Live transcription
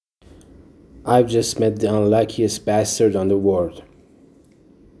I've just met the unluckiest bastard on the world.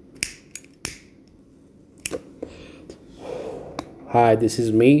 Hi, this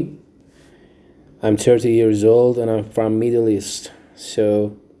is me. I'm 30 years old and I'm from Middle East.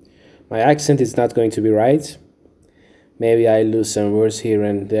 So my accent is not going to be right. Maybe I lose some words here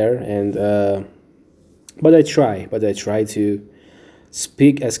and there and but I try to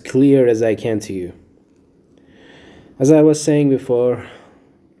speak as clear as I can to you. As I was saying before,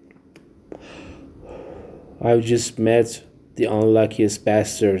 I've just met the unluckiest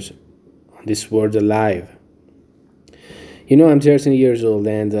bastard on this world alive. I'm 13 years old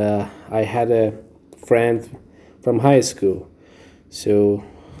and I had a friend from high school. So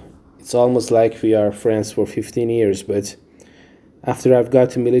it's almost like we are friends for 15 years. But after I've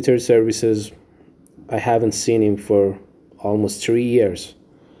got to military services, I haven't seen him for almost 3 years.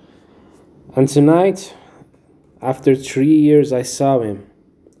 And tonight, after 3 years, I saw him.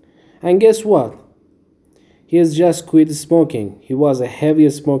 And guess what? He has just quit smoking. He was a heavy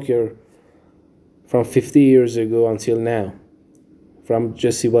smoker from 50 years ago until now. From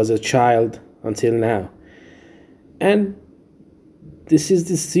just he was a child until now. And this is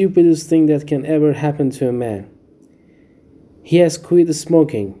the stupidest thing that can ever happen to a man. He has quit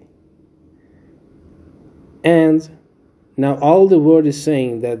smoking. And now all the world is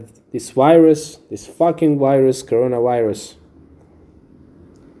saying that this virus, this fucking virus, coronavirus,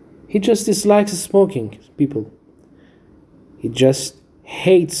 he just dislikes smoking, people. He just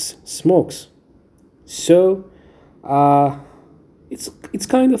hates smokes. So, it's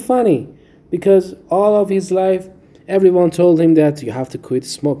kind of funny because all of his life, everyone told him that you have to quit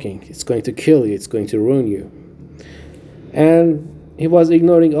smoking. It's going to kill you. It's going to ruin you. And he was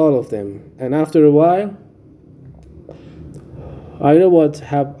ignoring all of them. And after a while, I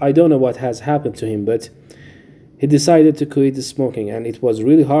don't know what has happened to him, but he decided to quit smoking, and it was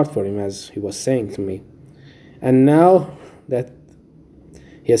really hard for him, as he was saying to me. And now that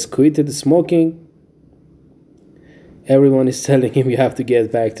he has quitted smoking, everyone is telling him you have to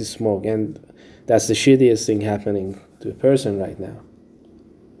get back to smoke, and that's the shittiest thing happening to a person right now.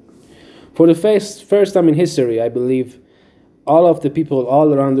 For the first time in history, I believe all of the people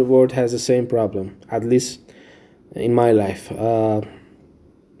all around the world has the same problem, at least in my life.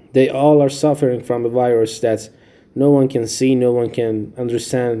 They all are suffering from a virus that no one can see, no one can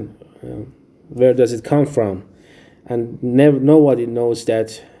understand where does it come from, and nobody knows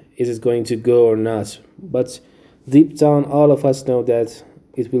that is it going to go or not. But deep down, all of us know that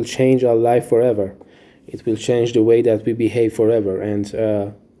it will change our life forever. It will change the way that we behave forever, and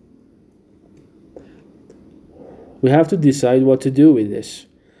we have to decide what to do with this.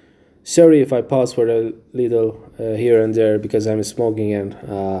 Sorry if I pause for a little here and there because I'm smoking, and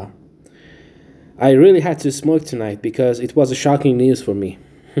I really had to smoke tonight because it was a shocking news for me.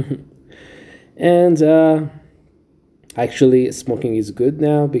 And actually, smoking is good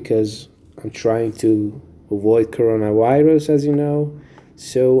now because I'm trying to avoid coronavirus, as you know.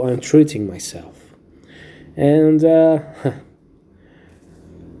 So I'm treating myself. And the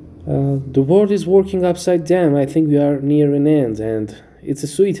world is working upside down. I think we are near an end, and it's a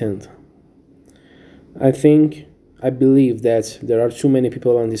sweet end. I believe that there are too many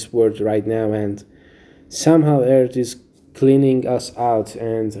people on this world right now, and somehow Earth is cleaning us out,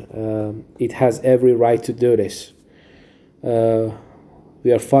 and it has every right to do this. Uh,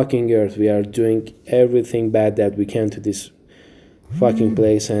 we are fucking Earth. We are doing everything bad that we can to this fucking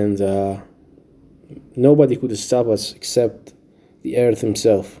place, and nobody could stop us except the Earth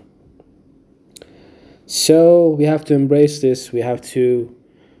himself. So we have to embrace this. We have to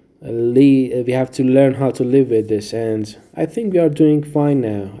learn how to live with this, and I think we are doing fine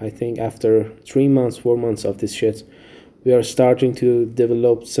now. I think after 3 months, 4 months of this shit, we are starting to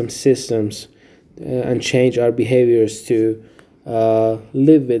develop some systems and change our behaviors to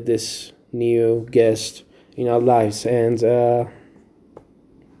live with this new guest in our lives. And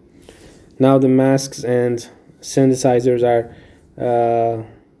now the masks and sanitizers are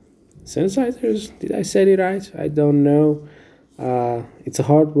synthesizers. Did I say it right? I don't know. It's a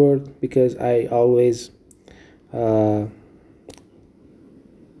hard word because I always uh,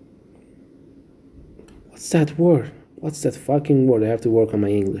 what's that word? What's that fucking word? I have to work on my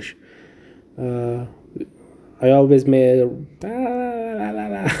English. uh, I always made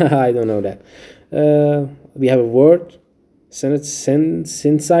I don't know that. We have a word,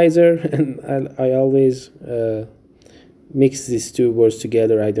 synthesizer, and I always mix these two words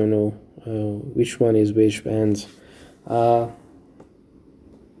together. I don't know which one is which. And uh,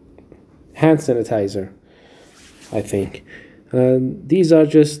 hand sanitizer, I think. These are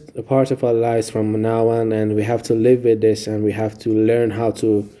just a part of our lives from now on, and we have to live with this, and we have to learn how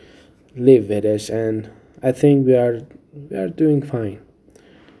to live with it, and I think we are doing fine.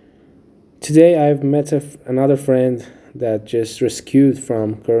 Today I've met another friend that just rescued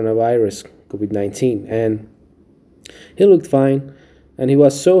from coronavirus COVID-19, and he looked fine, and he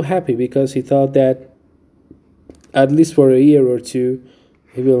was so happy because he thought that at least for a year or two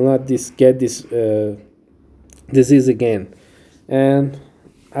he will not get this disease again. And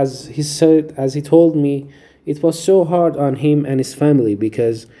as he told me, it was so hard on him and his family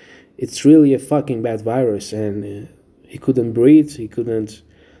because it's really a fucking bad virus, and he couldn't breathe, he couldn't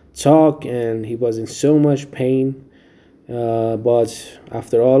talk, and he was in so much pain. But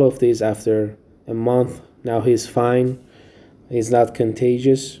after all of this, after a month, now he's fine. He's not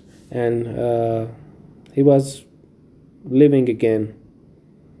contagious, and he was living again.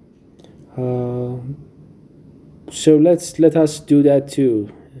 Uh, so let us do that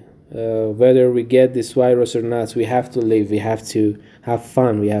too. Whether we get this virus or not, we have to live. We have to have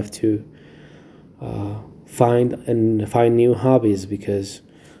fun. We have to find new hobbies because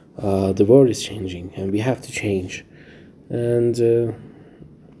the world is changing, and we have to change. And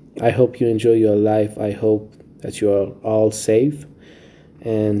I hope you enjoy your life. I hope that you are all safe,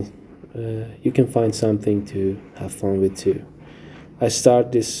 and you can find something to have fun with too. I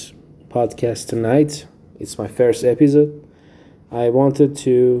start this podcast tonight. It's my first episode. I wanted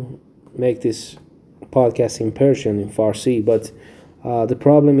to make this podcast in Persian, in Farsi, but the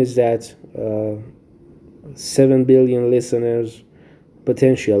problem is that 7 billion listeners,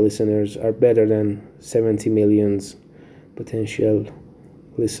 potential listeners, are better than 70 millions potential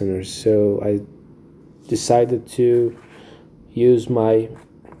listeners. So I decided to use my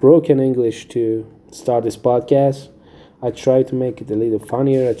broken English to start this podcast. I try to make it a little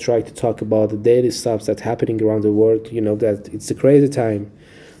funnier. I try to talk about the daily stuff that's happening around the world. You know that it's a crazy time,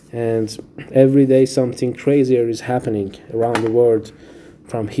 and every day something crazier is happening around the world,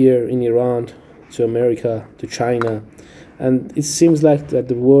 from here in Iran to America to China, and it seems like that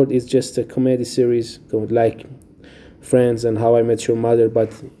the world is just a comedy series, like Friends and How I Met Your Mother,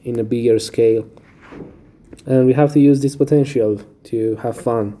 but in a bigger scale. And we have to use this potential to have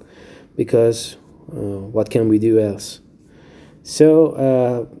fun, because what can we do else?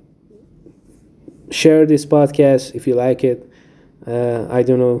 So share this podcast if you like it. I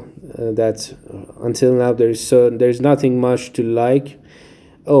don't know that until now there's nothing much to like.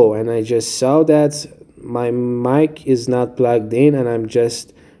 Oh, and I just saw that my mic is not plugged in, and I'm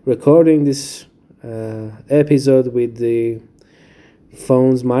just recording this episode with the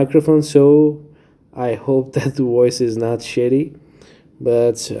phone's microphone. So I hope that the voice is not shitty,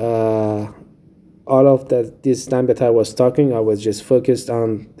 but all of that this time that I was talking, I was just focused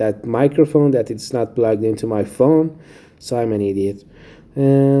on that microphone, that it's not plugged into my phone. So I'm an idiot.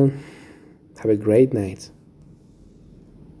 And have a great night.